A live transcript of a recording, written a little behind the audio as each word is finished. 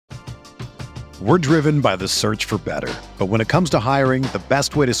We're driven by the search for better. But when it comes to hiring, the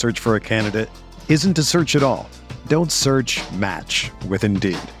best way to search for a candidate isn't to search at all. Don't search, match with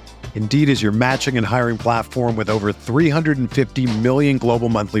Indeed. Indeed is your matching and hiring platform with over 350 million global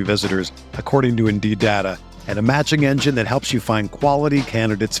monthly visitors, according to Indeed data, and a matching engine that helps you find quality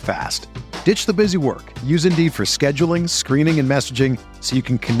candidates fast. Ditch the busy work. Use Indeed for scheduling, screening, and messaging so you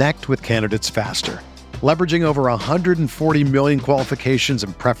can connect with candidates faster. Leveraging over 140 million qualifications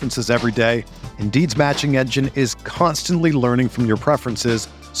and preferences every day, Indeed's matching engine is constantly learning from your preferences,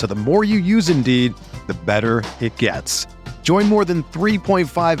 so the more you use Indeed, the better it gets. Join more than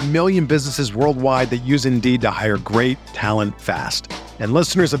 3.5 million businesses worldwide that use Indeed to hire great talent fast. And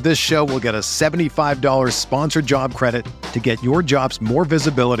listeners of this show will get a $75 sponsored job credit to get your jobs more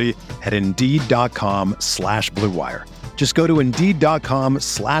visibility at Indeed.com/Blue Wire. Just go to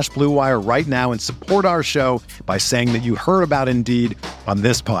Indeed.com/Blue Wire right now and support our show by saying that you heard about Indeed on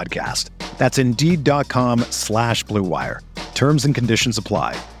this podcast. That's Indeed.com/Blue Wire. Terms and conditions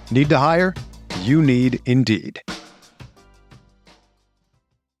apply. Need to hire? You need Indeed.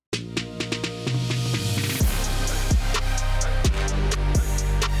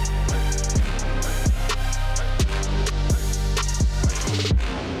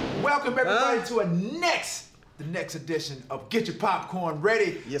 Welcome everybody to the next edition of Get Your Popcorn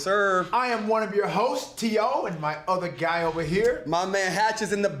Ready. Yes, sir. I am one of your hosts, T.O., and my other guy over here. My man Hatch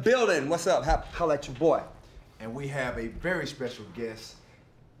is in the building. What's up? Holla at your boy. And we have a very special guest.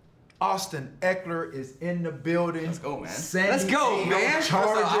 Austin Ekeler is in the building. Let's go, man. Let's go, man.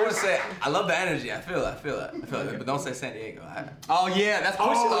 Chargers. I want to say, I love the energy. I feel it. But don't say San Diego. Oh, yeah, that's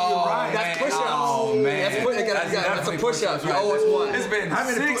push-ups. Oh, you're right. That's push-ups. Oh, man. That's a push-ups. You owe us one. It's been How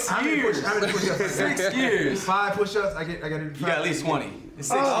many 6 How years. many push-ups? 6 years. 5 push-ups? I got to do 5. You got at least 20. It's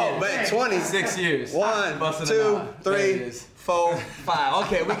 6 Oh, years. man, 20. 6 years. 1, Busting 2, them out. There it 3, is. 4, 5.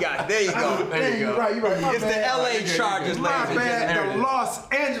 Okay, we got it. There you go. There you go. You're right. My It's the bad. LA Chargers, My ladies and bad, gentlemen. the Los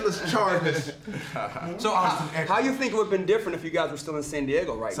Angeles Chargers. So how you think it would have been different if you guys were still in San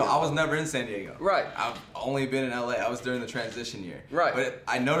Diego right So now? I was never in San Diego. Right. I've only been in LA. I was during the transition year. Right. But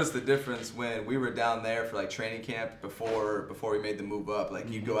I noticed the difference when we were down there for like training camp before we made the move up.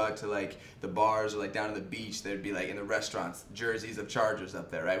 Like you'd go out to like the bars or like down to the beach. There'd be like in the restaurants jerseys of Chargers up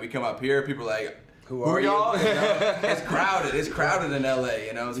there, right? We come up here, people are like, Who are y'all? you? You know? It's crowded. It's crowded in LA,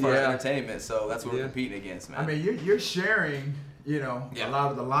 you know, as far Yeah. as entertainment. So that's what we're Yeah. competing against, man. I mean, you're sharing, a lot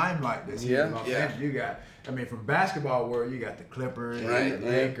of the limelight this year. Yeah. Los Angeles. You got, from basketball world, you got the Clippers, Right. the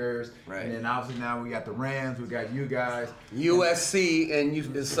Lakers, Right. and then obviously now we got the Rams, we got you guys. USC and you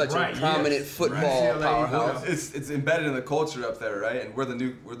is such Right, a prominent yes. football Right. powerhouse. It's embedded in the culture up there, right? And we're the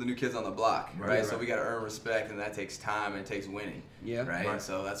new kids on the block, right? Right. So we got to earn respect, and that takes time and it takes winning, Yeah. right? Right.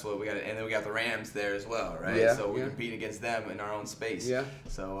 So that's what we got. And then we got the Rams there as well, right? Yeah, So we're yeah. competing against them in our own space. Yeah.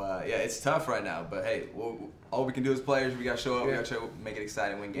 So it's tough right now, but hey, all we can do as players, we got to show up. We Yeah. got to make it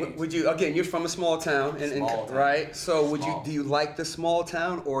exciting, win games. Would you again? You're from a small town, Small town. right? So Small. do you like the small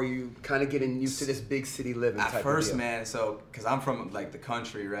town, or are you kind of getting used to this big city living? At type first, of deal? man, because I'm from like the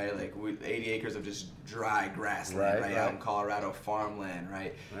country, right? Like 80 acres of just dry grassland, Right, Out right. in Colorado, farmland,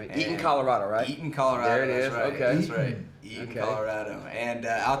 right? Right. And Eaton, Colorado, right? Eaton, Colorado. There it that's is, Right. okay. That's right. Eaton, Okay. Colorado. And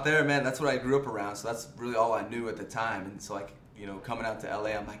out there, man, that's what I grew up around. So that's really all I knew at the time. And so like, coming out to LA,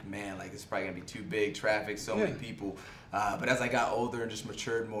 I'm like, man, like it's probably gonna be too big, traffic, so many Yeah. people. But as I got older and just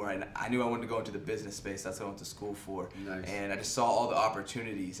matured more, and I knew I wanted to go into the business space. That's what I went to school for. Nice. And I just saw all the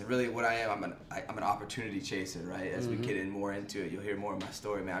opportunities. And really, what I am, I'm an opportunity chaser, right? As we get in more into it, you'll hear more of my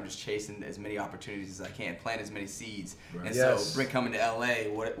story, man. I'm just chasing as many opportunities as I can, plant as many seeds. Right. And Yes. so, coming to LA,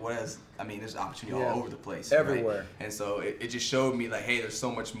 there's opportunity Yeah. all over the place, Everywhere. Right? And so it just showed me like, hey, there's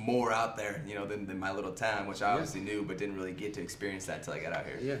so much more out there, than my little town, which I obviously knew, but didn't really get to experience that until I got out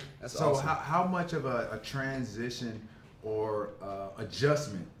here. Yeah, that's So awesome. how much of a transition or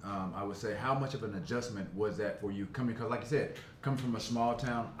adjustment, I would say, how much of an adjustment was that for you coming? Because like you said, coming from a small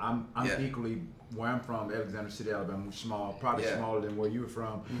town, I'm Yeah. equally where I'm from, Alexander City, Alabama, small, probably Yeah. smaller than where you were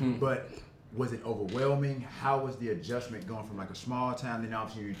from, but was it overwhelming? How was the adjustment going from like a small town then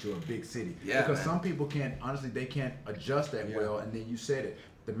obviously to a big city? Yeah, because man. some people they can't adjust that well, and then you said it,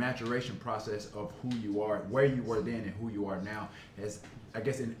 the maturation process of who you are, where you were then and who you are now has, I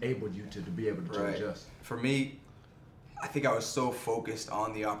guess, enabled you to be able to Right. adjust. For me, I think I was so focused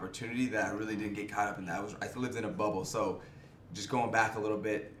on the opportunity that I really didn't get caught up in that. I lived in a bubble, so just going back a little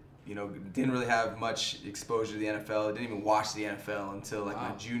bit, didn't really have much exposure to the NFL. I didn't even watch the NFL until like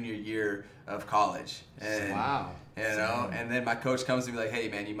my junior year of college. And Wow. You know, and then my coach comes to me like, hey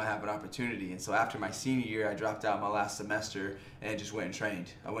man, you might have an opportunity. And so after my senior year, I dropped out my last semester and just went and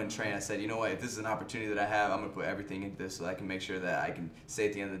trained. I went and trained. I said, you know what, if this is an opportunity that I have, I'm gonna put everything into this so I can make sure that I can say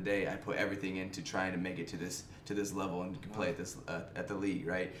at the end of the day, I put everything into trying to make it to this level and can play at this at the league,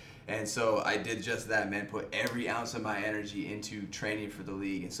 right? And so I did just that, man. Put every ounce of my energy into training for the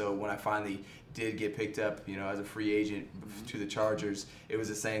league. And so when I finally did get picked up, you know, as a free agent to the Chargers, it was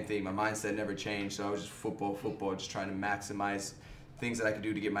the same thing. My mindset never changed. So I was just football, just trying to maximize things that I could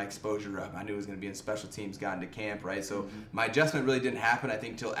do to get my exposure up. I knew it was going to be in special teams, got into camp, right? So my adjustment really didn't happen, I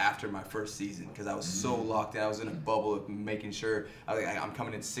think, till after my first season because I was so locked in. I was in a bubble of making sure I'm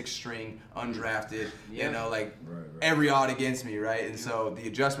coming in 6th string, undrafted, you know, like every odd against me, right? And so the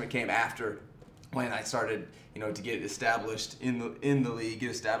adjustment came after when I started, you know, to get established in the league, get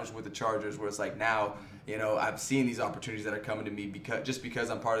established with the Chargers, where it's like now, you know, I've seen these opportunities that are coming to me because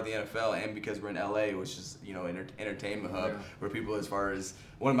I'm part of the NFL and because we're in LA, which is, you know, entertainment hub where people, as far as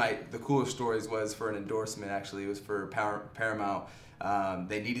one of the coolest stories was for an endorsement. Actually, it was for Paramount.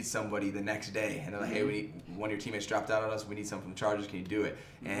 They needed somebody the next day, and they're like, hey, one of your teammates dropped out on us. We need someone from the Chargers. Can you do it?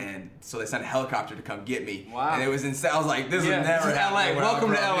 And so they sent a helicopter to come get me. Wow. And it was insane. I was like, this is never happening. Welcome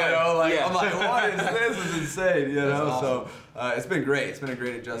to LA. You know, like, I'm like, what is this? This is insane. You know, awesome. So it's been great. It's been a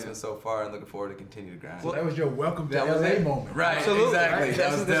great adjustment so far, and looking forward to continue to grind. So that was your welcome to LA moment. Right, Absolutely. exactly. Right?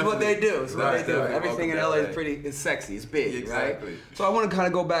 That was This is what they do. It's what they do. definitely Everything in welcome LA to is it's sexy, it's big, Exactly. right? So I want to kind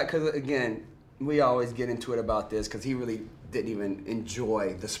of go back because, again, we always get into it about this because he really didn't even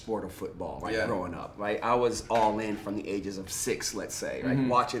enjoy the sport of football, right, growing up, right? I was all in from the ages of 6, let's say, right?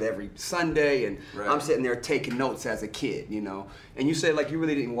 Watch it every Sunday, and I'm sitting there taking notes as a kid, you know? And you said, like, you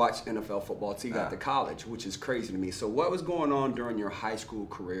really didn't watch NFL football until you got to college, which is crazy to me. So what was going on during your high school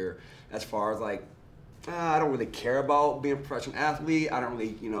career as far as, like, I don't really care about being a professional athlete. I don't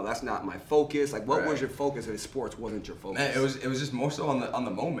really, you know, that's not my focus. Like, what was your focus if sports wasn't your focus? Man, it was just more so on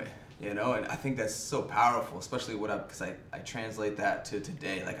the moment. You know, and I think that's so powerful, especially because I translate that to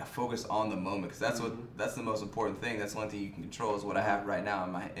today. Like, I focus on the moment because that's the most important thing. That's the only thing you can control is what I have right now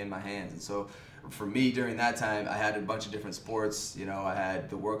in my hands. And so, for me, during that time, I had a bunch of different sports. You know, I had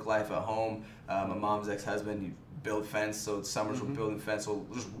the work life at home. My mom's ex-husband, he built fence, so summers we're building fence, so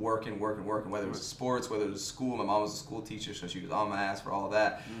just working, whether it was sports, whether it was school. My mom was a school teacher, so she was on my ass for all of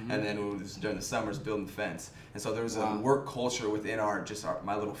that. And then it was during the summers building fence. And so there was a work culture within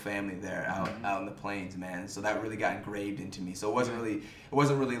my little family there out in the plains, man. So that really got engraved into me. So it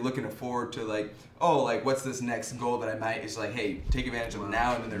wasn't really looking forward to like, oh, like what's this next goal that I might, it's like, hey, take advantage of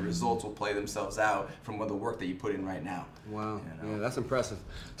now, and then the results will play themselves out from the work that you put in right now. Wow. You know? Yeah, that's impressive.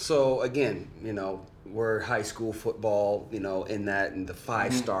 So again, you know, we're high school football, you know, in the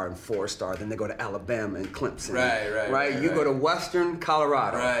 5-star and 4-star. Then they go to Alabama and Clemson. Right. You go to Western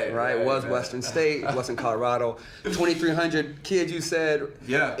Colorado. Right. Western State, Western Colorado. 2,300 kids, you said.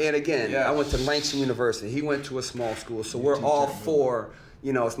 Yeah. And again, I went to Langston University. He went to a small school. So we're all for,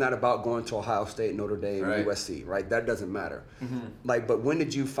 you know, it's not about going to Ohio State, Notre Dame, USC, right? That doesn't matter. Like, but when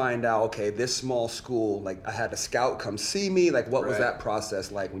did you find out, okay, this small school, like I had a scout come see me? Like, what was that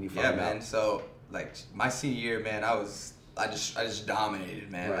process like when you found out? Yeah, man. So, like, my senior year, man, I just dominated,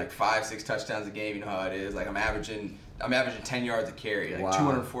 man. Like 5-6 touchdowns a game, you know how it is. Like I'm averaging 10 yards a carry, like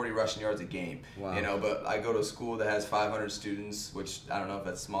 240 rushing yards a game. You know, but I go to a school that has 500 students, which I don't know if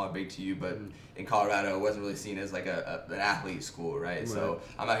that's small or big to you, but in Colorado, it wasn't really seen as like an athlete school, right? So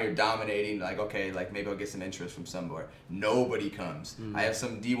I'm out here dominating, like, okay, like maybe I'll get some interest from somewhere. Nobody comes. I have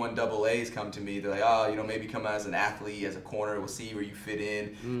some D1 AA's come to me. They're like, oh, you know, maybe come as an athlete, as a corner. We'll see where you fit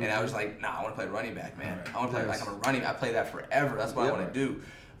in. And I was like, nah, I want to play running back, man. I want to play like I'm a running. I play that forever. That's what I want to do.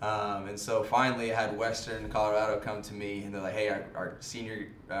 And so finally, I had Western Colorado come to me, and they're like, hey, our senior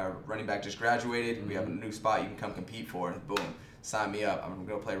running back just graduated. We have a new spot you can come compete for. And boom, sign me up. I'm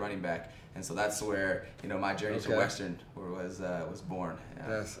going to play running back. And so that's where, you know, my journey to Western was born.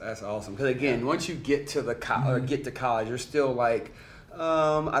 Yeah. That's awesome. Because again, once you get to get to college, you're still like,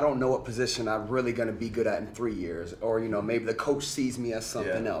 I don't know what position I'm really going to be good at in 3 years, or you know, maybe the coach sees me as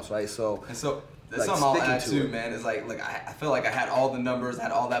something else, right? So that's something I'll add too, man. Is like I feel like I had all the numbers, I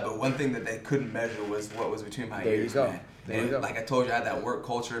had all that, but one thing that they couldn't measure was what was between my ears, man. There you go. Like I told you, I had that work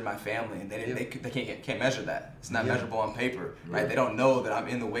culture in my family, and they can't measure that. It's not measurable on paper, right? They don't know that I'm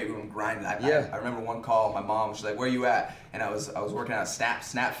in the weight room grinding. I remember one call, my mom, she's like, "Where you at?" And I was working out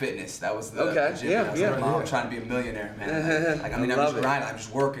Snap Fitness. That was the gym. I was like, Mom, I'm trying to be a millionaire, man. Like I'm just grinding. I'm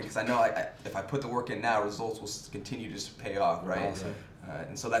just working because I know if I put the work in now, results will continue to just pay off, right? Awesome.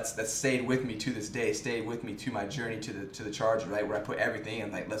 And so that's stayed with me to this day, stayed with me to my journey to the Chargers, right? Where I put everything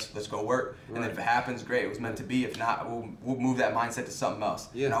in, like, let's go work. Right. And then if it happens, great, it was meant to be. If not, we'll move that mindset to something else.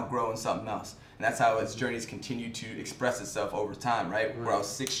 Yeah. And I'll grow in something else. And that's how its journey's continued to express itself over time, right? Where I was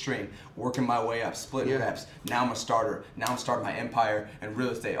 6th string, working my way up, splitting reps. Now I'm a starter. Now I'm starting my empire in real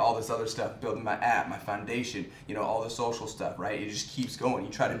estate, all this other stuff, building my app, my foundation, all the social stuff, right? It just keeps going.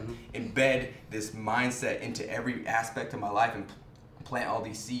 You try to embed this mindset into every aspect of my life and plant all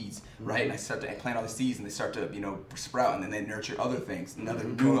these seeds, right? And I start to plant all these seeds, and they start to, sprout, and then they nurture other things, and other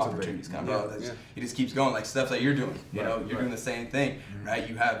new opportunities come. It just keeps going, like stuff that you're doing. You're doing the same thing, right?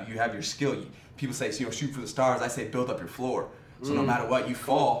 You have your skill. People say, shoot for the stars. I say, build up your floor. So no matter what, you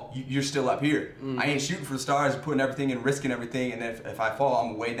fall, you're still up here. I ain't shooting for the stars, putting everything and risking everything, and if I fall,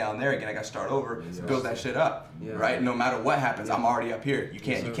 I'm way down there again. I got to start over, build that shit up, right? No matter what happens, I'm already up here. You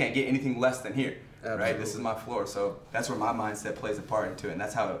can't get anything less than here. Absolutely. Right, this is my floor, so that's where my mindset plays a part into it, and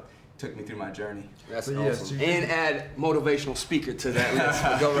that's how it took me through my journey. That's awesome. And add motivational speaker to that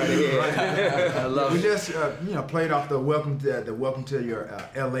list. Go right ahead. I love it. We just played off the welcome to your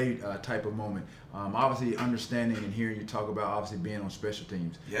LA type of moment. Obviously, understanding and hearing you talk about obviously being on special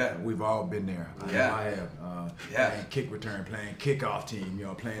teams. Yeah, we've all been there. I have playing kick return, playing kickoff team.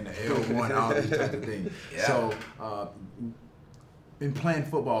 Playing the L1, all these types of things. Yeah. So. In playing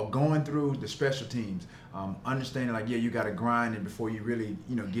football, going through the special teams, understanding you got to grind and before you really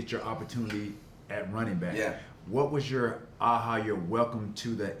get your opportunity at running back. Yeah. What was your your welcome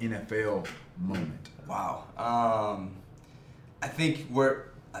to the NFL moment? Wow. I think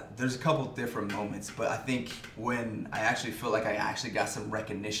there's a couple different moments, but I think when I actually feel like I actually got some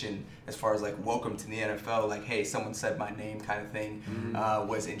recognition as far as welcome to the NFL, like, hey, someone said my name kind of thing,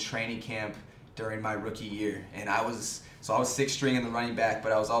 was in training camp during my rookie year, and I was 6th string in the running back,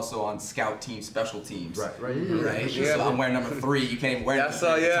 but I was also on scout team, special teams. Right. Yeah. So I'm wearing number 3. You can't even wear it. As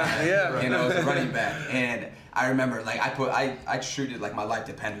a running back. And I remember, I treated my life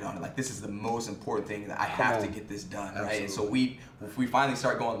depended on it. Like, this is the most important thing that I have to get this done, right? Absolutely. And so we finally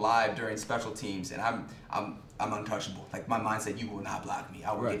start going live during special teams, and I'm untouchable. Like, my mind said, you will not block me.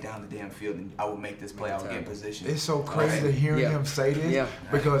 I will get down the damn field and I will make this play. I will get in position. It's so crazy hearing him say this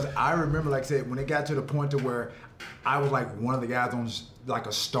because I remember, like I said, when it got to the point to where I was one of the guys on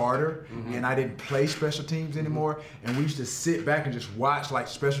a starter, and I didn't play special teams anymore, and we used to sit back and just watch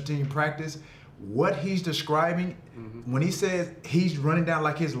special team practice. What he's describing, when he says he's running down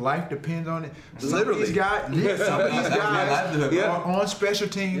like his life depends on it, some of these guys are on special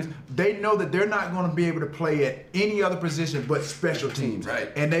teams. Yeah. They know that they're not going to be able to play at any other position but special teams.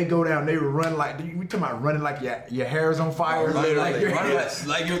 Right. And they go down, they run we talking about running like your hair is on fire. I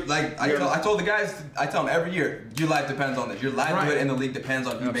told the guys, I tell them every year, your life depends on this. Your livelihood in the league depends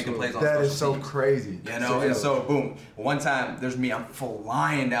on you making plays on special teams. That is so crazy. And so boom, one time there's me, I'm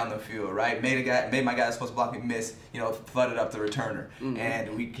flying down the field, right? Made my guy that's supposed to block me miss, flooded up the returner.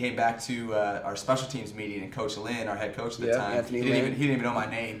 And we came back to our special teams meeting, and Coach Lynn, our head coach at the time, he didn't even know my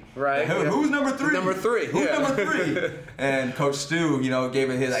name. Right. Like, who's number 3? Number 3. Who's number 3? And Coach Stu, gave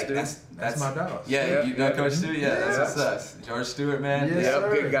it his that's my dog. Yeah, you know Coach Stu? Yeah, that's what's us. George Stewart, man.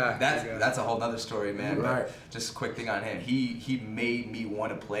 Good guy. That's a whole nother story, man. Right. But just a quick thing on him. He made me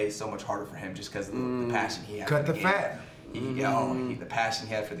want to play so much harder for him just because of the passion he had. Cut the fat. The passion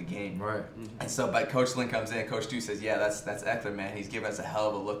he had for the game. Right. And so, but Coach Lynn comes in, Coach Stu says, yeah, that's Eckler, man. He's giving us a hell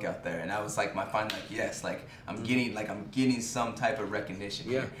of a look out there. And I was like, yes, I'm getting some type of recognition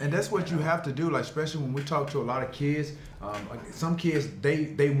here. And that's what you have to do, especially when we talk to a lot of kids. Some kids,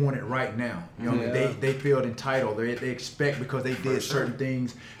 they want it right now. They feel entitled. They expect because they did certain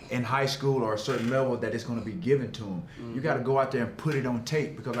things in high school or a certain level that it's going to be given to them. You got to go out there and put it on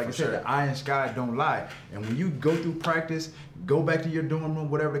tape because, like I said, the eye and sky don't lie. And when you go through practice, go back to your dorm room,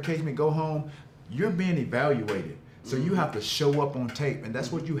 whatever the case may, go home, you're being evaluated. So you have to show up on tape, and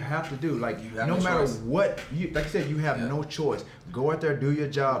that's what you have to do. No matter what, like I said, you have no choice. Go out there, do your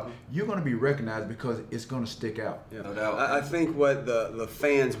job. You're going to be recognized because it's going to stick out. Yeah. No doubt. I think what the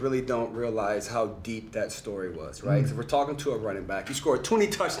fans really don't realize how deep that story was, right? So we're talking to a running back. He scored 20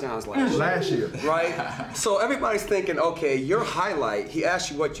 touchdowns last year. Right? So everybody's thinking, okay, your highlight, he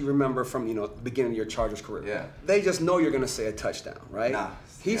asked you what you remember from, the beginning of your Chargers career. Yeah. They just know you're going to say a touchdown, right? Nah.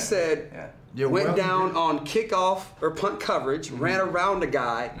 He said... went down on kickoff or punt coverage, ran around a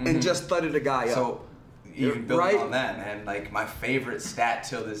guy, and just thudded a guy up. So even building on that, man, like my favorite stat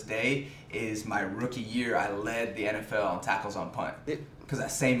till this day is my rookie year. I led the NFL on tackles on punt. Because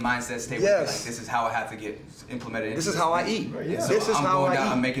that same mindset stayed with me. Like, this is how I have to get implemented. This is how I eat. Right, yeah. So this is I'm how going I down,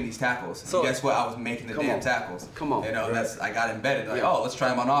 eat. I'm making these tackles. So, and guess what? I was making the damn tackles. Come on. You know, Right. I got embedded. Like, oh, let's try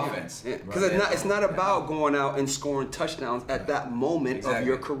them on offense. Because it's not about going out and scoring touchdowns at that moment of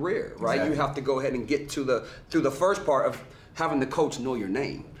your career, right? Exactly. You have to go ahead and get through the first part of having the coach know your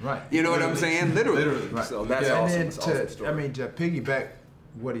name. Right. You know what I'm saying? Literally. Right. So that's And awesome. then It's an awesome story. to piggyback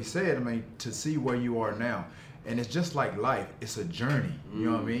what he said, I mean, to see where you are now, and it's just like life. It's a journey. You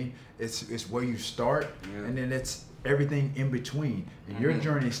know what I mean? It's where you start, and then it's everything in between. And your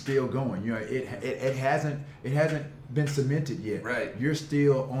journey is still going. You know, it hasn't been cemented yet. Right. You're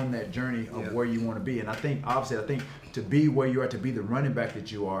still on that journey of where you want to be. And I think to be where you are, to be the running back that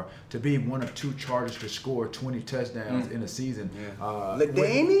you are, to be one of 2 Chargers to score 20 touchdowns in a season.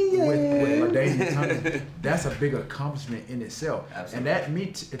 LaDainian. With LaDainian Tomlinson, that's a big accomplishment in itself. Absolutely.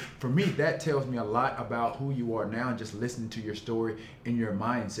 And for me, that tells me a lot about who you are now, and just listening to your story and your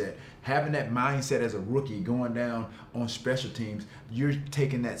mindset. Having that mindset as a rookie going down on special teams, you're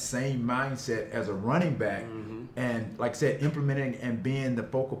taking that same mindset as a running back and, like I said, implementing and being the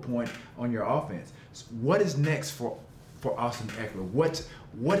focal point on your offense. So what is next for Austin Ekeler?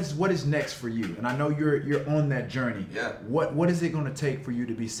 What is next for you? And I know you're on that journey. Yeah. What is it going to take for you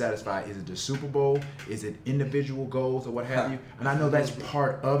to be satisfied? Is it the Super Bowl? Is it individual goals or what have you? And I know that's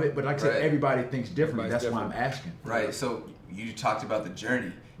part of it, but like I said, everybody thinks differently. That's why I'm asking. Right. So you talked about the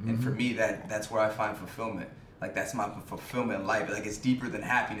journey, and for me, that's where I find fulfillment. Like, that's my fulfillment in life. Like, it's deeper than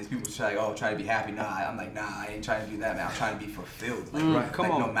happiness. People try, try to be happy. Nah, I'm like, nah, I ain't trying to do that, man. I'm trying to be fulfilled. Like,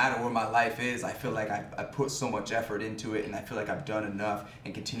 no matter where my life is, I feel like I put so much effort into it, and I feel like I've done enough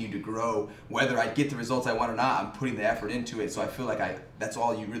and continue to grow. Whether I get the results I want or not, I'm putting the effort into it. So I feel like that's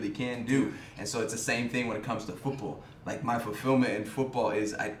all you really can do. And so it's the same thing when it comes to football. Like, my fulfillment in football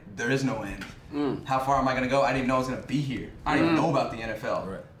is there is no end. How far am I gonna go? I didn't even know I was gonna be here. I didn't even know about the NFL.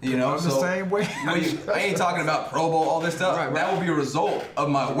 Right. You know, I'm the same way. I ain't talking about Pro Bowl, all this stuff. That will be a result of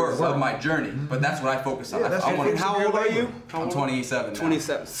my work, of my journey. But that's what I focus on. And how old are you? I'm 27 now.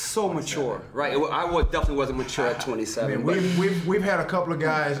 27. So mature, right? I definitely wasn't mature at 27. I mean, we've had a couple of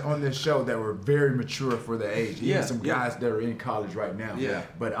guys on this show that were very mature for their age. Even some guys that are in college right now. Yeah.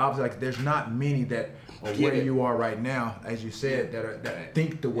 But obviously, like, there's not many that are where you are right now, as you said, that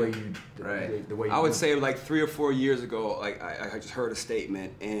think the way you the way you I would do. say like 3 or 4 years ago, like I just heard a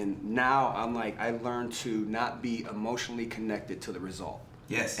statement, and now I'm like, I learned to not be emotionally connected to the result.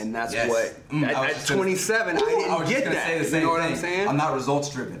 Yes. And that's yes. what at 27 I I didn't get that. Say the same you know what thing. I'm saying? I'm not results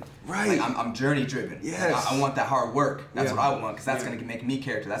driven. Right. Like, I'm journey driven. Yes. I want that hard work. That's what I want, because that's gonna make me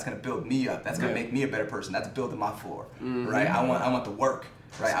character. That's gonna build me up. That's gonna make me a better person. That's building my floor. Right. I want the work.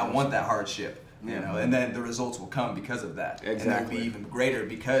 Right. I want that hardship. You know, and then the results will come because of that. Exactly. And they'll be even greater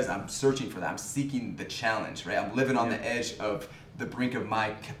because I'm searching for that. I'm seeking the challenge, right? I'm living on the edge of the brink of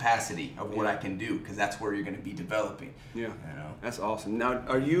my capacity of what I can do, because that's where you're going to be developing. Yeah. You know? That's awesome. Now,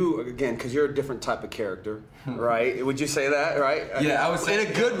 are you, again, because you're a different type of character, right? Would you say that, right? Yeah, I would say.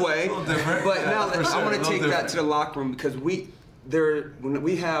 In a good way. A little different. But Yeah, now, for sure, I want a to little take that different. to the locker room, because when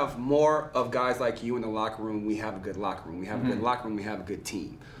we have more of guys like you in the locker room, we have a good locker room. We have a good locker room, we have a good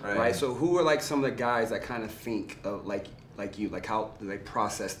team. Right? So who are like some of the guys that kind of think of like you, like how do they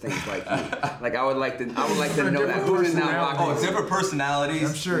process things like you? Like I would like to know that. Who's in that locker room? Oh, different personalities.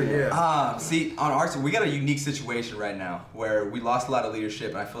 I'm sure, yeah. See, on our team, we got a unique situation right now where we lost a lot of leadership,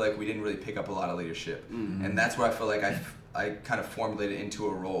 and I feel like we didn't really pick up a lot of leadership. And that's where I feel like I kind of formulated into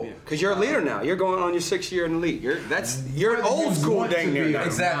a role. Because you're a leader now. You're going on your 6th year in the league. You're an old school dang near now.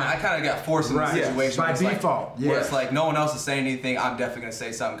 Exactly. I kind of got forced in the situation. By where it's default. Where it's like no one else is saying anything. I'm definitely gonna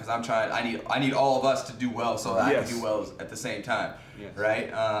say something because I'm trying. I need all of us to do well so that I can do well at the same time.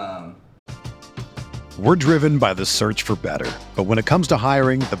 Right. We're driven by the search for better. But when it comes to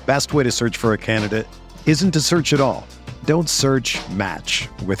hiring, the best way to search for a candidate isn't to search at all. Don't search, match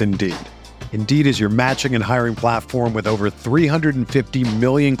with Indeed. Indeed is your matching and hiring platform with over 350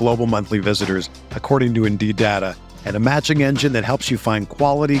 million global monthly visitors, according to Indeed data, and a matching engine that helps you find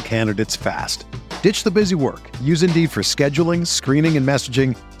quality candidates fast. Ditch the busy work. Use Indeed for scheduling, screening, and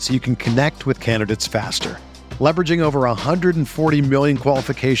messaging so you can connect with candidates faster. Leveraging over 140 million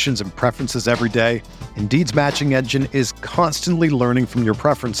qualifications and preferences every day, Indeed's matching engine is constantly learning from your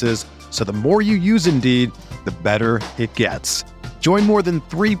preferences, so the more you use Indeed, the better it gets. Join more than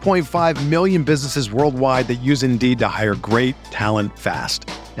 3.5 million businesses worldwide that use Indeed to hire great talent fast.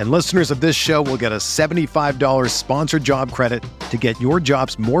 And listeners of this show will get a $75 sponsored job credit to get your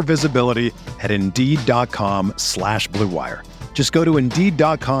jobs more visibility at Indeed.com/Blue Wire. Just go to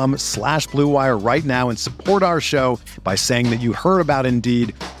Indeed.com/Blue Wire right now and support our show by saying that you heard about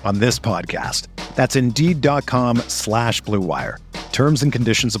Indeed on this podcast. That's Indeed.com/Blue Wire. Terms and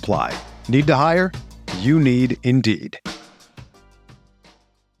conditions apply. Need to hire? You need Indeed.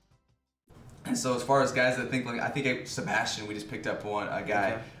 And so as far as guys that think, like, I think Sebastian, we just picked up a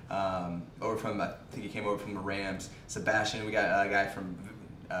guy over from, I think he came over from the Rams. Sebastian, we got a guy from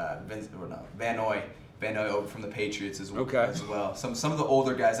Van Noy over from the Patriots as well. Some of the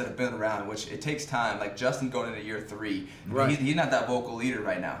older guys that have been around, which it takes time. Like Justin going into year 3, right. He's not that vocal leader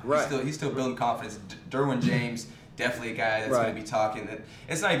right now. Right. He's still building confidence. Derwin James, definitely a guy that's going to be talking.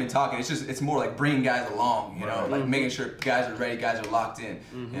 It's not even talking. It's more like bringing guys along. You know, like making sure guys are ready, guys are locked in.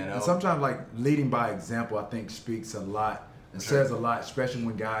 Mm-hmm. You know, and sometimes like leading by example, I think speaks a lot. It says a lot, especially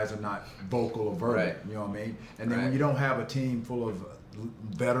when guys are not vocal or verbal. Right. You know what I mean? And then when you don't have a team full of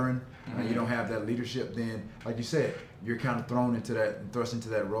veteran, and you don't have that leadership, then like you said, you're kind of thrust into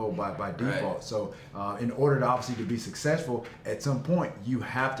that role by default. Right. So in order to obviously to be successful, at some point you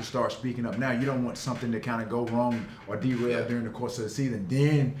have to start speaking up. Now you don't want something to kind of go wrong or derail during the course of the season.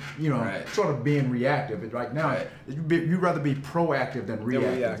 Then sort of being reactive. Right now, you'd rather be proactive than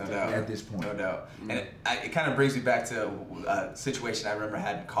reactive at this point. No doubt. Mm-hmm. And it kind of brings me back to a situation I remember I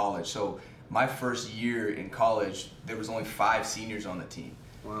had in college. So my first year in college, there was only 5 seniors on the team.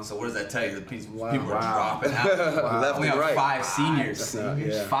 Wow. So what does that tell you? People were dropping out. We have 5 seniors.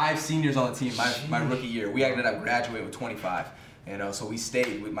 5 seniors on the team my rookie year. We ended up graduating with 25. You know, so we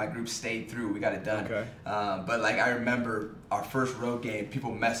stayed. My group stayed through. We got it done. Okay. But like I remember our first road game,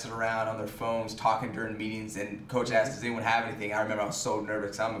 people messing around on their phones, talking during meetings, and coach asked, "Does anyone have anything?" I remember I was so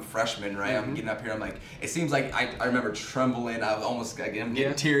nervous. I'm a freshman, right? I'm getting up here. I'm like, it seems like I remember trembling. I was almost like I'm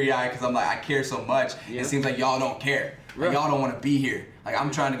getting teary-eyed because I'm like, I care so much. It seems like y'all don't care. Like, y'all don't want to be here. Like I'm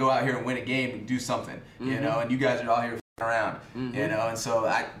trying to go out here and win a game and do something, you know, and you guys are all here around, you know, and so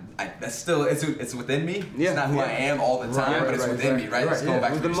I that's still it's within me. It's not who I am all the time, but it's within me, right? It's going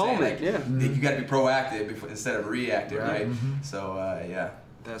back to the moment. You got to be proactive instead of reactive, right? So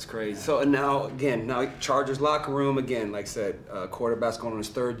that's crazy. So now Chargers locker room again, like I said, quarterback's going on his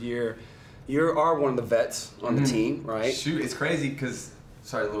 3rd year. You are one of the vets on the team, right? Shoot, it's crazy because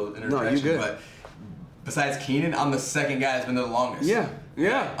sorry, a little interjection, but besides Keenan, I'm the second guy that's been there the longest. Yeah. You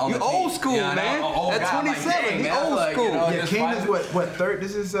old school, man. At 27, you old school. Keenan's what third?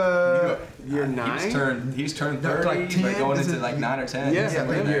 This is year 9. He's turned 30, like 10, but going into like 9 or 10. Year 10.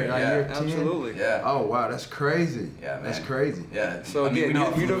 Absolutely. Yeah. Oh wow, that's crazy. Yeah, man. That's crazy. Yeah. So again,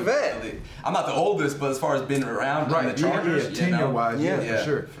 you're the vet. I'm not the oldest, but as far as being around the Chargers, tenure-wise, for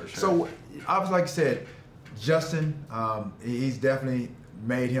sure. So obviously, like you said, Justin, he's definitely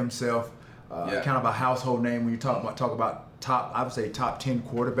made himself kind of a household name when you talk about I would say top 10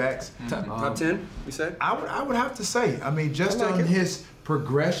 quarterbacks. Top 10, you said? I would have to say. I mean, just on his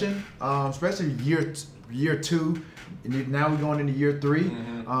progression, especially year 2, and now we're going into year 3.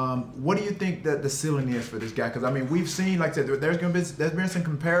 What do you think that the ceiling is for this guy? Because I mean, we've seen, like I said, there's been some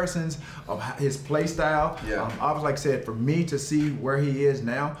comparisons of his play style. Obviously, like I said, for me to see where he is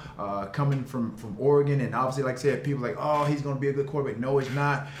now, coming from Oregon, and obviously, like I said, people like, oh, he's going to be a good quarterback. No, he's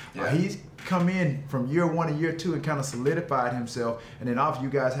not. He's come in from year 1 to year 2 and kind of solidified himself, and then obviously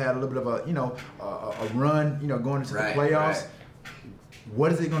you guys had a little bit of a run, going into the playoffs.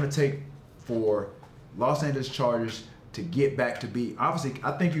 What is it going to take for Los Angeles Chargers to get back to be, obviously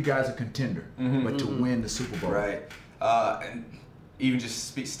I think you guys are a contender, but to win the Super Bowl? Right. And even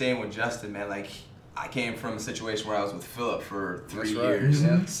just staying with Justin, man, like I came from a situation where I was with Philip for 3 years,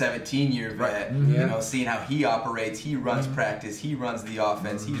 17-year vet, seeing how he operates, he runs practice, he runs the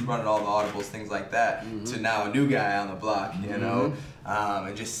offense, he's running all the audibles, things like that, to now a new guy on the block, you know,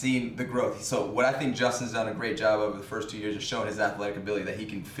 and just seeing the growth. So what I think Justin's done a great job over the first 2 years is showing his athletic ability that he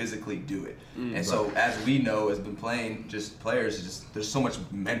can physically do it. And so as we know, as been playing players, there's so much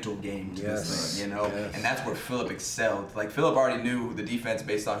mental game to this thing, and that's where Philip excelled. Like Philip already knew the defense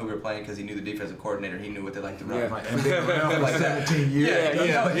based on who we were playing because he knew the defensive coordinator, he knew what they liked to run. And been around for 17 years.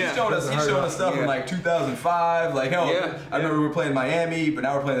 He's showing us stuff from like 2005. Like, I remember we were playing Miami, but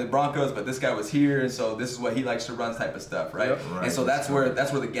now we're playing the Broncos, but this guy was here, and so this is what he likes to run type of stuff, right? And so that's where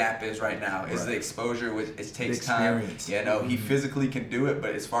the gap is right now, is the exposure, which it takes time. He physically can do it,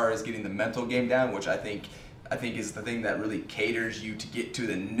 but as far as getting the mental game down, which I think I think is the thing that really caters you to get to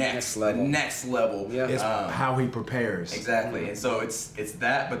the next level. Yeah. It's how he prepares. Exactly, and so it's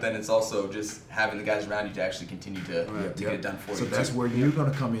that, but then it's also just having the guys around you to actually continue to get it done for you. So that's where you're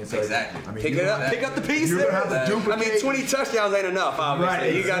gonna come in. So Exactly. I mean, Pick up the piece. You're There. gonna have to duplicate. I mean, 20 touchdowns ain't enough. Obviously,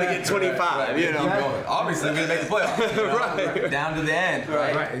 Right, you got to get 25. Right. You know, Exactly. Obviously, we're gonna make the playoffs. You know? Right. Down to the end.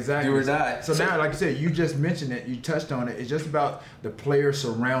 Right, exactly. Do or die. So now, like I said, you just mentioned it, you touched on it. It's just about the players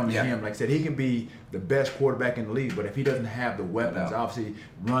surrounding him. Like I said, he can be the best quarterback in the league, but if he doesn't have the weapons, obviously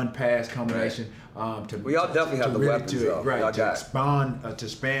run, pass, combination, we all definitely have the weapons, though. Y'all to got to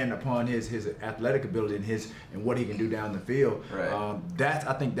expand upon his athletic ability and what he can do down the field. Right.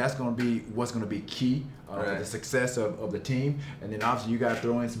 I think that's going to be what's going to be key for the success of the team. And then obviously you got to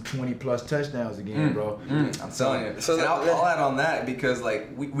throw in some 20+ touchdowns again, bro. I'm telling you. So and I'll add on that because like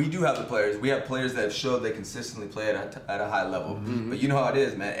we do have the players. We have players that have showed they consistently play at a high level. But you know how it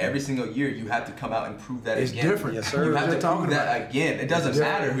is, man. Every single year you have to come out and prove that It's again. different. Yes, sir. You have to Talking prove that about again. It doesn't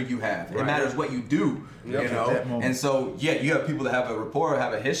matter who you have. It matters what you do. You At know. that moment. And so you have people that have a rapport,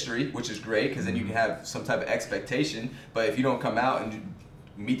 have a history, which is great because then you can have some type of expectation. But if you don't come out and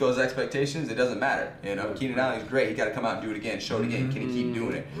meet those expectations, it doesn't matter. You know, Keenan Allen's great. He got to come out and do it again, show it again. Can he keep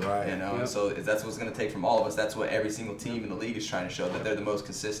doing it? Right. You know, and so that's what's going to take from all of us. That's what every single team in the league is trying to show, that they're the most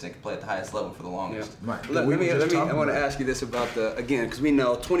consistent, can play at the highest level for the longest. Right. Let me. I want to ask you this about again, because we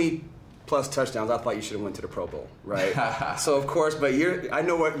know 20+ touchdowns. I thought you should have went to the Pro Bowl, right? So of course, but I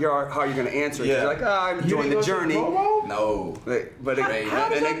know how you're going to answer. Yeah. You're like, I'm enjoying the journey. No. But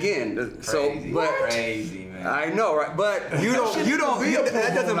again, Crazy, man. I know, right? But you don't.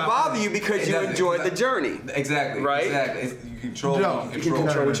 That doesn't bother you because you enjoyed the journey. Exactly. Right? Exactly. You control. No, You you can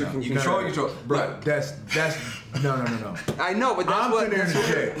control what you can You control. You control. Bro, that's no. I know, but that's I'm what. gonna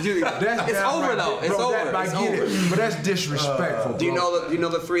interject. It's over though. It's over. I It's get over. it, but that's disrespectful. Do you bro. know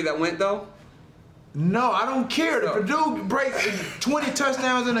the 3 that went though? No, I don't care. If a dude breaks 20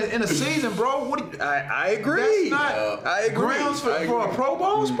 touchdowns in a season, bro, what? I agree. That's not I agree. grounds for a Pro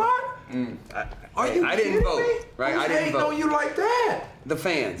Bowl spot. Are you? I didn't kidding vote, me? right? Who's I didn't hating vote. on you like that? The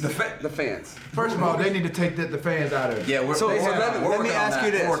fans. The fans. First of all, they need to take the fans out of it. Yeah, So we're let me working on ask that.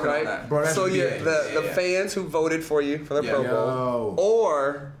 you this, We're working on right? that. Bro, that's So big. the fans who voted for you for the Pro Bowl, Yo.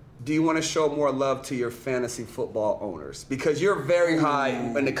 or do you want to show more love to your fantasy football owners? Because you're very high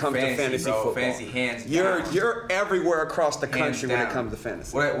when it comes to fantasy bro. football. Fantasy hands You're down. everywhere across the Hands country when it down. comes to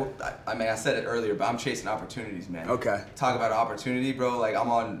fantasy. I mean, I said it earlier, but I'm chasing opportunities, man. Okay. Talk about opportunity, bro. Like I'm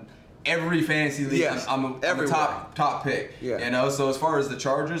on every fantasy league. Yes, I'm a everywhere. top pick. Yeah. You know, so as far as the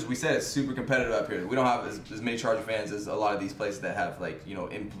Chargers, we said it's super competitive up here. We don't have as many Charger fans as a lot of these places that have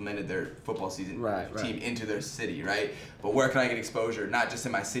implemented their football season team into their city, right? But where can I get exposure? Not just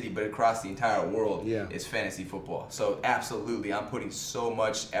in my city, but across the entire world. Yeah. Is fantasy football. So absolutely, I'm putting so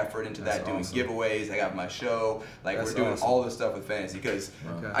much effort into that. Doing awesome. giveaways. I got my show. Like That's we're doing awesome. all this stuff with fantasy because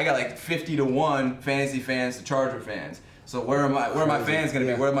I got like 50-1 fantasy fans to Charger fans. So where are my fans gonna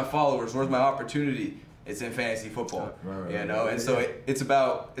be? Where are my followers? Where's my opportunity? It's in fantasy football, you know. And so it's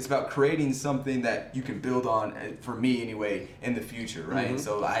about creating something that you can build on. For me, anyway, in the future, right? And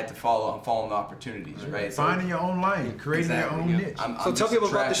so I had to I'm following the opportunities, right? So, Finding your own lane, creating your own niche. So I'm tell just people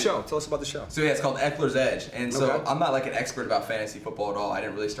about the attracted- show. Tell us about the show. So yeah, it's called Eckler's Edge, and so Okay. I'm not like an expert about fantasy football at all. I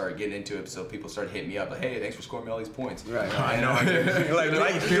didn't really start getting into it, so people started hitting me up like, "Hey, thanks for scoring me all these points." Right. I know.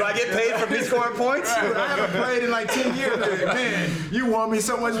 Do I get paid for me scoring points? I haven't played in like 10 years. Like, man, you want me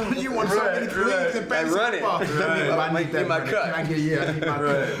so much. You want so many leagues in fantasy run it. football. I need that my money. cut. Can I need my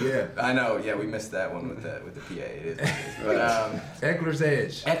cut. Yeah. I know. Yeah, we missed that one with the PA. It is. What it is. But Eckler's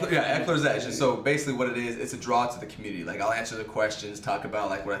Edge. Eckler's Edge. And so basically what it is, it's a draw to the community. Like I'll answer the questions, talk about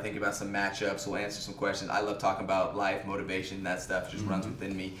like what I think about some matchups. We'll answer some questions. I love talking about life, motivation, that stuff just runs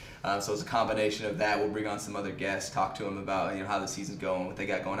within me. So it's a combination of that. We'll bring on some other guests, talk to them about how the season's going, what they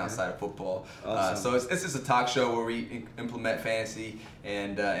got going outside of football. Awesome. So it's just a talk show where we implement fantasy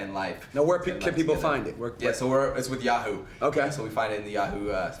and life. Now, where And can life people together. find it? So it's with Yahoo. Okay. So we find it in the Yahoo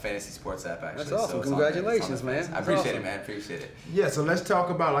Fantasy Sports app actually. That's awesome. So it's on there. Congratulations, It's on there. man. I That's appreciate awesome. it, man. Appreciate it. Yeah, so let's talk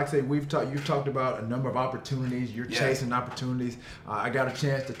about, like I say, you've talked about a number of opportunities. You're Yeah. chasing opportunities. I got a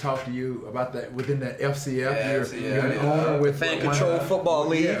chance to talk to you about that within that FCF. Yeah, you're FCF, an yeah. owner with Fan one- Control Football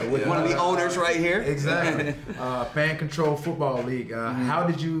League. Yeah, with One of the owners right here. Exactly. Fan Control Football League. How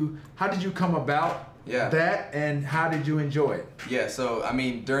did you come about that, and how did you enjoy it? Yeah, so I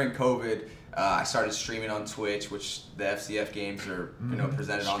mean, during COVID, I started streaming on Twitch, which the FCF games are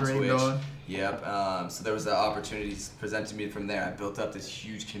presented on Streamed Twitch. on. Yep. So there was an opportunity presented to me from there. I built up this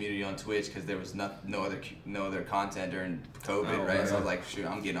huge community on Twitch because there was no other content during COVID, right? So I was like, shoot,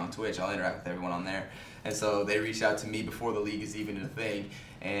 I'm getting on Twitch. I'll interact with everyone on there. And so they reached out to me before the league is even a thing.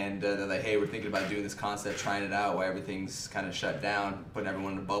 And they're like, hey, we're thinking about doing this concept, trying it out while everything's kind of shut down, putting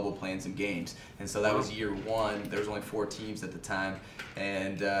everyone in a bubble, playing some games. And so that was year one. There was only 4 teams at the time.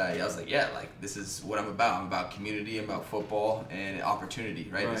 And I was like, yeah, like this is what I'm about. I'm about community, I'm about football, and opportunity,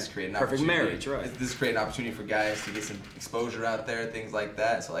 right? This is creating an opportunity. Perfect marriage, right? This is creating an opportunity for guys to get some exposure out there, things like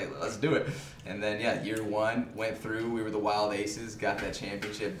that. So like, let's do it. And then year one went through. We were the Wild Aces, got that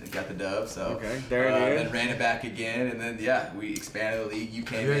championship, got the dub. So there it is. Then ran it back again, and then we expanded the league. You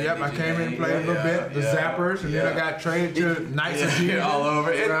came in. I came in and played a little bit. The Zappers, and then I got traded to Knights of Fusion. All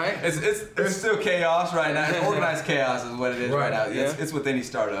over. It's still chaos right now. It's organized chaos is what it is right now. It's with any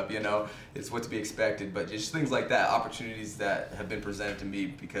startup, It's what to be expected, but just things like that, opportunities that have been presented to me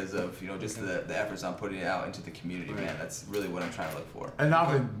because of just the efforts I'm putting out into the community, man. That's really what I'm trying to look for. And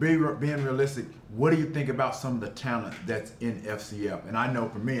obviously, being realistic, what do you think about some of the talent that's in FCF? And I know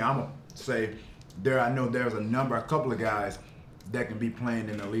for me, I'm gonna say I know there's a couple of guys that can be playing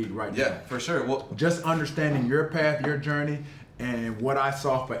in the league right now. Yeah, for sure. Well, just understanding your path, your journey, and what I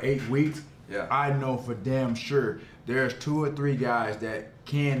saw for 8 weeks, I know for damn sure there's 2 or 3 guys that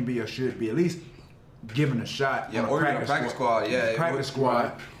can be or should be at least given a shot. Yeah, or a practice squad. Yeah, practice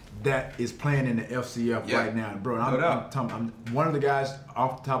squad that is playing in the FCF right now, bro. I'm one of the guys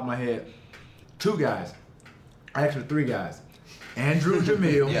off the top of my head. 2 guys, actually 3 guys. Andrew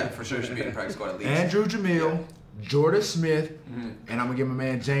Jamil. Yeah, for sure should be in the practice squad at least. Andrew Jamil, Jordan Smith, and I'm gonna give my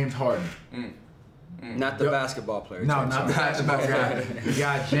man James Harden. Not the basketball player. No, not the basketball guy. The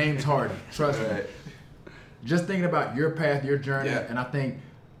guy James Harden. Trust me. Just thinking about your path, your journey, and I think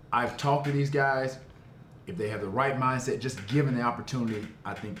I've talked to these guys. If they have the right mindset, just given the opportunity,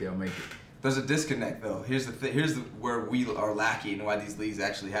 I think they'll make it. There's a disconnect though. Here's where we are lacking, and why these leagues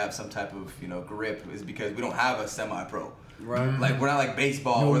actually have some type of grip is because we don't have a semi-pro. Right. Like we're not like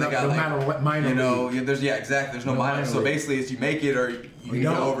baseball where they got minor there's exactly. There's no minor. So basically, it's you make it or you can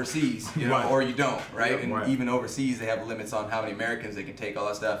go overseas, or you don't, right? And even overseas, they have limits on how many Americans they can take, all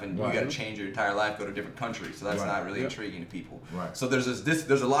that stuff, and you got to change your entire life, go to a different country. So that's not really intriguing to people. Right. So there's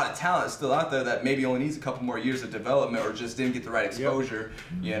a lot of talent still out there that maybe only needs a couple more years of development or just didn't get the right exposure,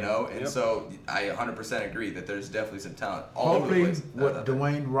 And so I 100% agree that there's definitely some talent all over the place. Hopefully, what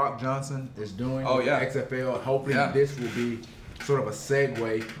Dwayne Rock Johnson is doing with the XFL, hopefully this will be sort of a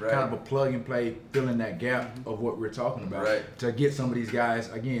segue, kind of a plug and play, filling that gap of what we're talking about to get some of these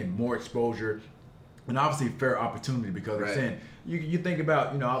guys, again, more exposure and obviously fair opportunity because I'm saying, you think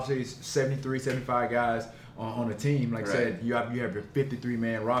about, obviously 73, 75 guys on a team. Like I said, you have your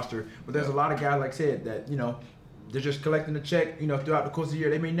 53-man roster, but there's a lot of guys, like I said, that, they're just collecting the check, throughout the course of the year.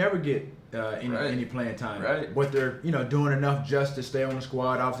 They may never get any playing time. Right. But they're, doing enough just to stay on the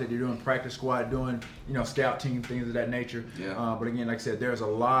squad. Obviously, they're doing practice squad, doing, scout team, things of that nature. Yeah. But again, like I said, there's a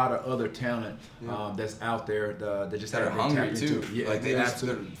lot of other talent that's out there that just that are hungry too. Yeah, like they're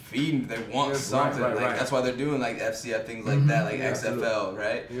feeding, they want something. That's why they're doing like FCF things like that, like XFL,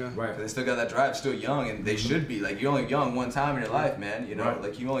 right? Yeah. Right. They still got that drive, still young, and they should be. Like you're only young one time in your life, man.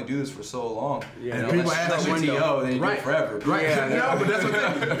 Like you only do this for so long. Yeah. And people ask me, then you do it forever. Right. Yeah. No, but that's what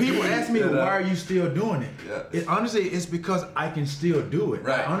I'm saying. People ask me, why are you still doing it? Yeah. Honestly, it's because I can still do it.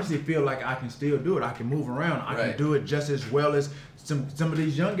 Right. I honestly feel like I can still do it. I can move around. I can do it just as well as some of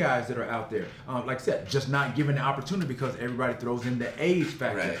these young guys that are out there. Like I said, just not given the opportunity because everybody throws in the age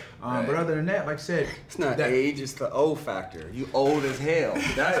factor. But other than that, like I said, it's not age, it's the O factor. You old as hell.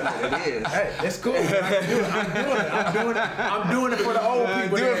 That's what it is. Hey, it's cool. I can do it. I'm doing it for the old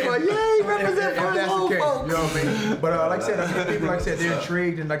people. Represent for the old folks. You know what I mean? But like I said, people, like I said, they're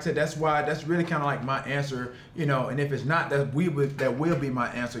intrigued, and like I said, that's really kind of like my answer. And if it's not, that will be my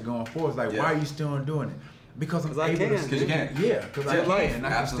answer going forward. It's like, why are you still doing it? Because I'm able to. Because you can. Yeah, because I can. I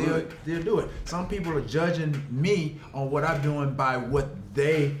can still do it. Some people are judging me on what I'm doing by what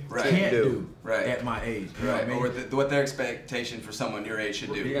they can't do at my age. You know what I mean? Or what their expectation for someone your age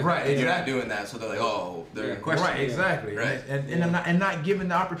should do. Right. And you're not doing that, so they're like, oh, they're questioning. Right, exactly. Right. And not given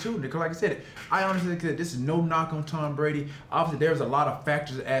the opportunity. Because like I said, I honestly think that this is no knock on Tom Brady. Obviously, there's a lot of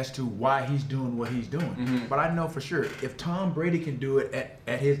factors as to why he's doing what he's doing. Mm-hmm. But I know for sure, if Tom Brady can do it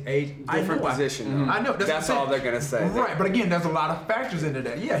at his age, different position. I know. That's all they're going to say. Right. But again, there's a lot of factors into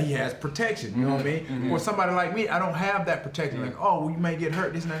that. Yeah, he has protection. You know what I mean? Mm-hmm. For somebody like me, I don't have that protection. Like, oh, well, you may get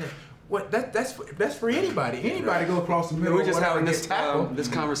hurt, this and that. What that's for anybody. Anybody go across the middle. We're just having this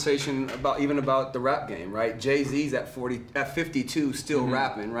conversation about the rap game, right? Jay-Z's at 52 still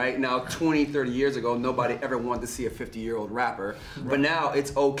rapping, right? Now 20, 30 years ago, nobody ever wanted to see a 50-year-old rapper. Right. But now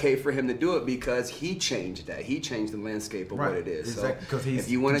it's okay for him to do it because he changed that. He changed the landscape of what it is. Exactly. So if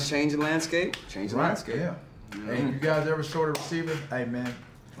you want to change the landscape, change the landscape. Yeah. Hey, you guys ever short a receiver? Hey, man.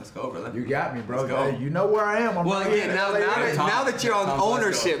 Let's go, brother. You got me, bro. Let's go. Hey, you know where I am. I'm Well, right again, here. now that you're on the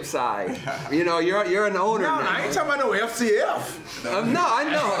ownership side, you know, you're an owner No, now. I ain't talking about no FCF. No, I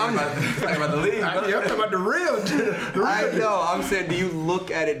know. I'm talking about the league. I'm talking about the real. I know. I'm saying, do you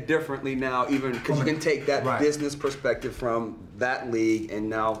look at it differently now, even because you can take that Right. business perspective from that league, and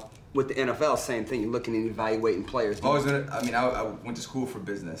now with the NFL, same thing. You're looking and evaluating players. I went to school for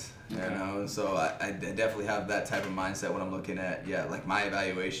business, you know, and so I definitely have that type of mindset when I'm looking at, like my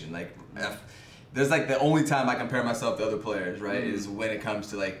evaluation. Like, there's like the only time I compare myself to other players, right, is when it comes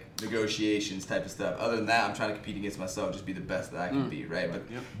to like negotiations type of stuff. Other than that, I'm trying to compete against myself, just be the best that I can be, right? But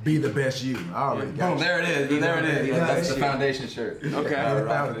Be the best you. I already got boom, you. there it is. There it is. Yeah, That's the yeah. foundation shirt.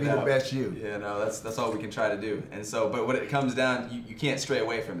 Okay. Be the best you. Yeah, no, that's all we can try to do. And so, but when it comes down, you can't stray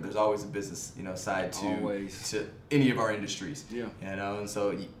away from it. There's always a business, side to any of our industries. Yeah. You know, and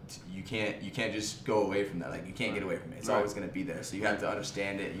so you can't just go away from that. Like, you can't get away from it. It's always going to be there. So you have to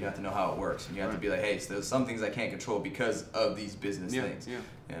understand it. You have to know how it works, and you have to be like, hey, so there's some things I can't control because of these business things. Yeah.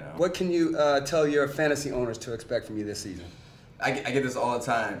 You know. What can you tell your fantasy owners to expect from you this season? I get this all the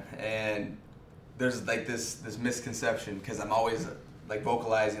time, and there's like this misconception because I'm always like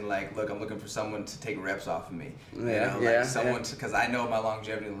vocalizing like, look, I'm looking for someone to take reps off of me. Someone because I know my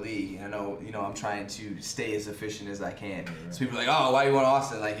longevity in the league. And I know, I'm trying to stay as efficient as I can. So people are like, oh, why you want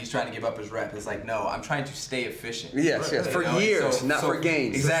Austin? Like, he's trying to give up his rep. It's like, no, I'm trying to stay efficient. Yes, for years, not for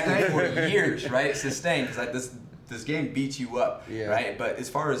gains. Exactly, for years, right? Sustain, because this game beats you up, Yeah. right? But as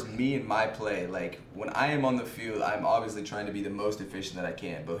far as me and my play, like when I am on the field, I'm obviously trying to be the most efficient that I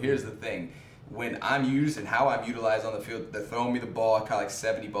can. But here's the thing. When I'm used and how I'm utilized on the field, they're throwing me the ball. I caught like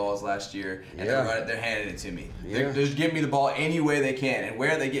 70 balls last year, and they're handing it to me. They're just giving me the ball any way they can, and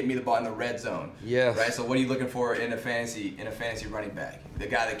where they get me the ball in the red zone. Yes. Right. So what are you looking for in a fantasy running back? The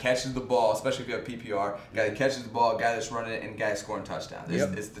guy that catches the ball, especially if you have PPR, guy that catches the ball, guy that's running it, and guy scoring touchdowns.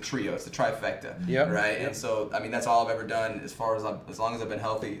 It's the trio. It's the trifecta. Right. And so that's all I've ever done as long as I've been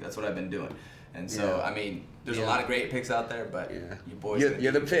healthy. That's what I've been doing. And so there's a lot of great picks out there, but you boys,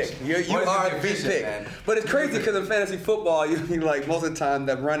 you're the pick. You are the pick. Man. But it's crazy because in fantasy football, you like most of the time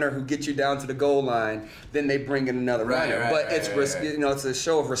the runner who gets you down to the goal line, then they bring in another runner. But it's a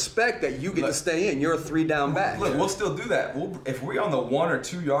show of respect that you get to stay in. You're a 3-down back. Look, we'll still do that. If we're on the 1 or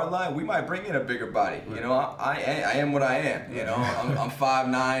 2 yard line, we might bring in a bigger body. I am what I am. I'm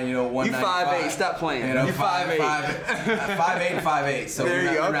 5'9", 195. You 5'8". Stop playing. You 5'8". 5'8", 5'8". So there we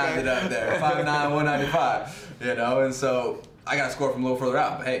you go. rounded up there. 5'9", 195. And so I got to score from a little further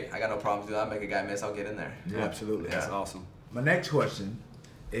out. But hey, I got no problems doing that. I'll make a guy miss. I'll get in there. Yeah, absolutely. That's awesome. My next question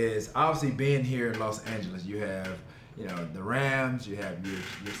is obviously being here in Los Angeles, you have the Rams, you have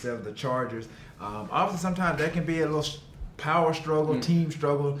yourself the Chargers. Obviously, sometimes that can be a little power struggle, team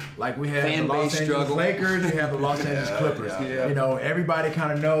struggle. Like we have the Los Angeles Lakers, you have the Los Angeles Clippers. Everybody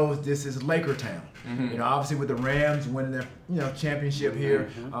kind of knows this is Laker town. Obviously with the Rams winning their championship here,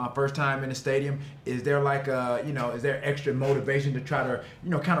 first time in the stadium, is there like is there extra motivation to try to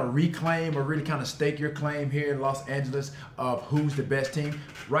kind of reclaim or really kind of stake your claim here in Los Angeles of who's the best team?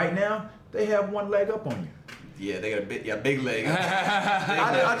 Right now, they have one leg up on you. Yeah, they got a big leg.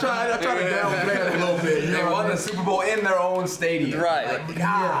 I try to downplay it a little bit. They won the Super Bowl in their own stadium. Right.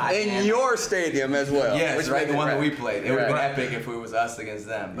 In your stadium as well. Yes, right. The one that we played. It would have been epic if it was us against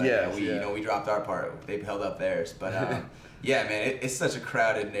them. But we dropped our part. They held up theirs. But yeah, man, it's such a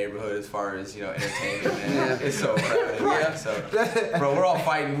crowded neighborhood as far as entertainment. Man. It's so crowded. So, bro, we're all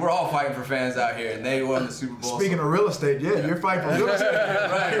fighting. We're all fighting for fans out here, and they won the Super Bowl. Speaking of real estate, you're fighting for real estate.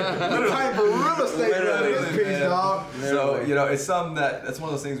 Right. You're fighting for real estate around this piece, dog. So it's something that's one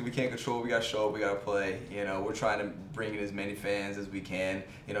of those things we can't control. We gotta show up. We gotta play. We're trying to bring in as many fans as we can.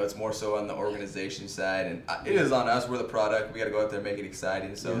 It's more so on the organization side, and it is on us. We're the product. We gotta go out there and make it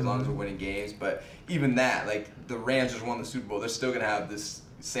exciting. So as long as we're winning games, but even that, like the Rams just won the Super Bowl, they're still gonna have this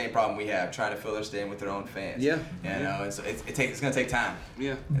same problem we have, trying to fill their stadium with their own fans. And so it's gonna take time.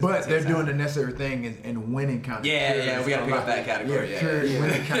 But they're doing the necessary thing and winning kind of. We gotta pick up that category.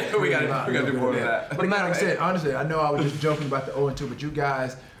 We gotta do more of that. But like I said, honestly, I know I was just joking about the 0-2, but you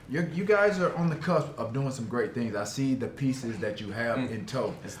guys. You guys are on the cusp of doing some great things. I see the pieces that you have in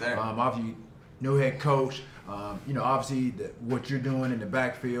tow. It's there. Obviously, new head coach. Obviously what you're doing in the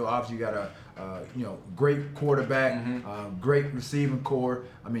backfield. Obviously, you got a great quarterback, great receiving core.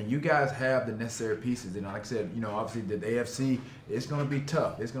 I mean, you guys have the necessary pieces. And like I said, obviously the AFC, it's going to be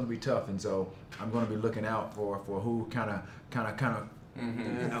tough. It's going to be tough. And so I'm going to be looking out for who kind of.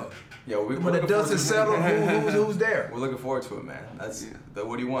 When the dust is settled, who's there? We're looking forward to it, man.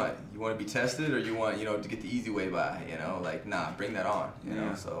 What do you want? You want to be tested, or you want to get the easy way by? Bring that on.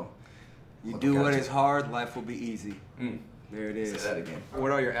 So you do what is hard, life will be easy. There it is. Say that again.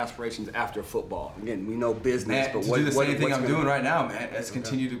 What are your aspirations after football? Again, we know business, Man, but to what do the same thing what's I'm gonna- doing right now, man. Let's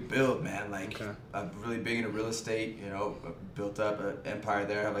continue to build, man. Like, I'm really big into real estate. You know, built up an empire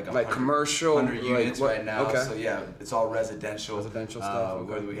there. I have like 100, commercial, 100 units what? right now. Okay. So yeah, it's all residential. Residential stuff.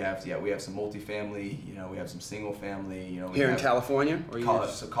 Okay. Whether we have some multifamily. You know, we have some single family. You know, we Here in have California, or you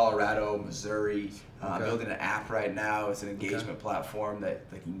so Colorado, Missouri. I'm Okay. building an app right now. It's an engagement platform that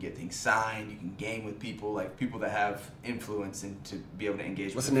like, you can get things signed. You can game with people, like people that have influence and to be able to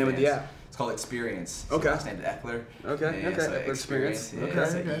engage. What's with the name of the fans. app? It's called Experience. Okay. Last name is Eckler. Okay, Yeah, okay, so Eckler Experience. Yeah, Okay.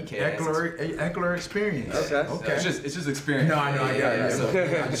 it's like EKS. Eckler Experience. Okay. So it's just Experience. No, I know, I got it.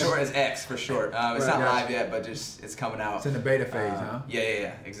 So short as X for short. It's Right. not Gotcha. live yet, but just it's coming out. It's in the beta phase, huh?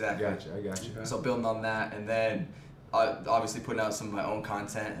 Yeah, exactly. I got you. So building on that, and then obviously putting out some of my own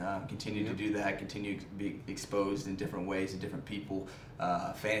content, continue to do that, continue to be exposed in different ways to different people,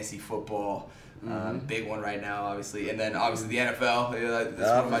 fantasy football, big one right now, obviously, and then obviously the NFL. That's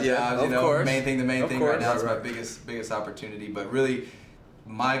one of my jobs, of course. The main thing course. right now is my Right. biggest opportunity. But really,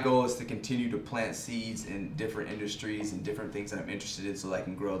 my goal is to continue to plant seeds in different industries and different things that I'm interested in, so that I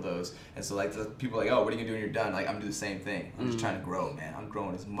can grow those. And so like the people are like, oh, what are you gonna do when you're done? Like I'm gonna do the same thing. I'm just trying to grow, man. I'm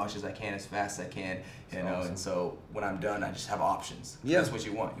growing as much as I can, as fast as I can, you know. awesome. And so when I'm done, I just have options. Yeah. That's what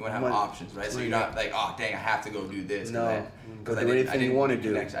you want. You want to have options, right? So you're not like, oh, dang, I have to go do this. No. Go do I anything you wanna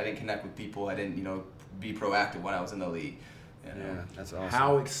do. I didn't connect with people. I didn't, be proactive when I was in the league. You know? Yeah, that's awesome.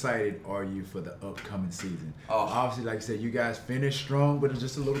 How excited are you for the upcoming season? Oh. Obviously, like I said, you guys finished strong, but it's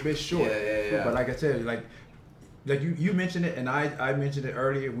just a little bit short. Yeah. But like I said, like you mentioned it, and I mentioned it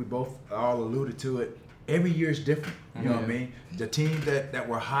earlier. We both all alluded to it. Every year is different. You know what I mean? The teams that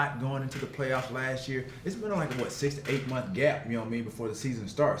were hot going into the playoffs last year, it's been like a 6 to 8 month gap. You know what I mean, before the season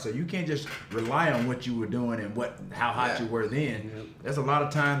starts. So you can't just rely on what you were doing and how hot you were then. There's a lot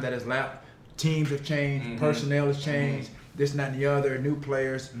of time that has lapsed. Teams have changed, personnel has changed, this, and that, and the other, new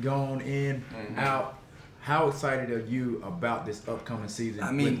players gone in, out. How excited are you about this upcoming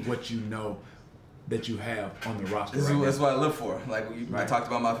season with what you know that you have on the roster This right now? is what I live for. Like I talked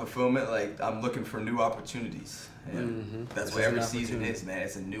about my fulfillment, like I'm looking for new opportunities. And that's what every season is, man.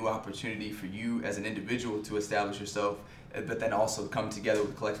 It's a new opportunity for you as an individual to establish yourself, but then also come together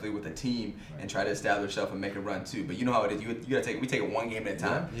collectively with a team and try to establish yourself and make a run too. But you know how it is. You gotta we take it one game at a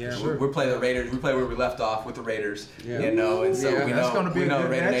time. Yeah, sure. We play the Raiders. We play where we left off with the Raiders. Yeah. And so Yeah, we that's know gonna be a good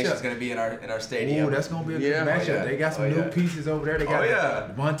Raider matchup. Nation's gonna be in our stadium. Ooh, that's gonna be a Yeah. good matchup. Oh, yeah. They got some Oh, new yeah. pieces over there. They got Oh, yeah.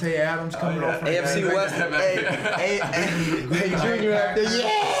 Devontae Adams coming off from AFC the West. Hey, Junior out there.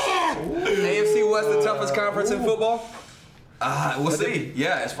 Yeah. AFC West, the toughest conference in football. We'll see.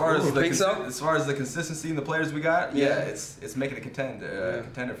 Yeah, as far as think so? as far as the consistency and the players we got, it's making a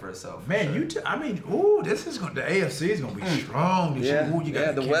contender for itself. Man, this is the AFC is gonna be strong. This year. Ooh, you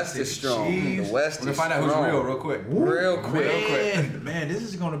got the West is Kansas strong. Chiefs. The West We're gonna is find out who's strong. real real quick. Real quick. Man, this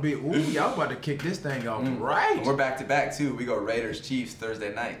is gonna be. Ooh, y'all about to kick this thing off right. And we're back to back too. We go Raiders Chiefs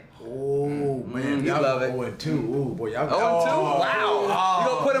Thursday night. Oh man, you y'all love it. 0-2. Ooh, boy, y'all. 0-2? Wow. You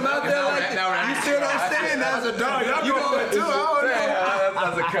gonna put him out there like that? You see what I'm saying? That's a dog. Y'all You going 0-2.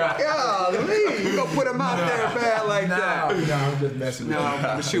 That's a cut. Golly, you gonna put him out there bad like that? No, I'm just messing with you.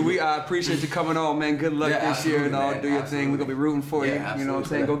 But shoot, I appreciate you coming on, man. Good luck Yeah, this year and all. absolutely, Do your man. thing. We're gonna be rooting for you. Yeah, You know what I'm absolutely.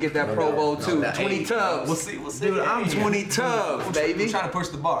 saying? Go get that Pro Bowl too. 20 tubs. We'll see. Dude, I'm 20 tubs, We're baby. trying to push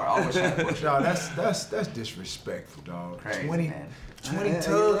the bar. Always trying to push. Dog, that's disrespectful, dog. Crazy, 20 man. 20 I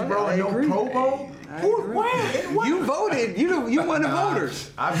tubs, bro, I and no agree. Pro Bowl? Who, where? In what? You voted. You one of the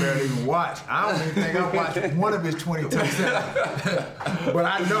voters. I barely even watch. I don't even think I watched one of his 20 touchdowns. But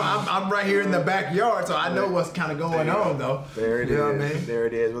I know I'm right here in the backyard, so I know what's kind of going on, though. There it is. You know what I mean? There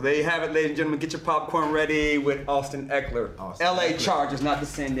it is. Well, there you have it, ladies and gentlemen. Get your popcorn ready with Austin Eckler. Austin LA Eckler. Chargers, not the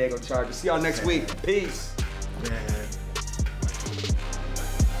San Diego Chargers. See y'all next week. Peace. Man.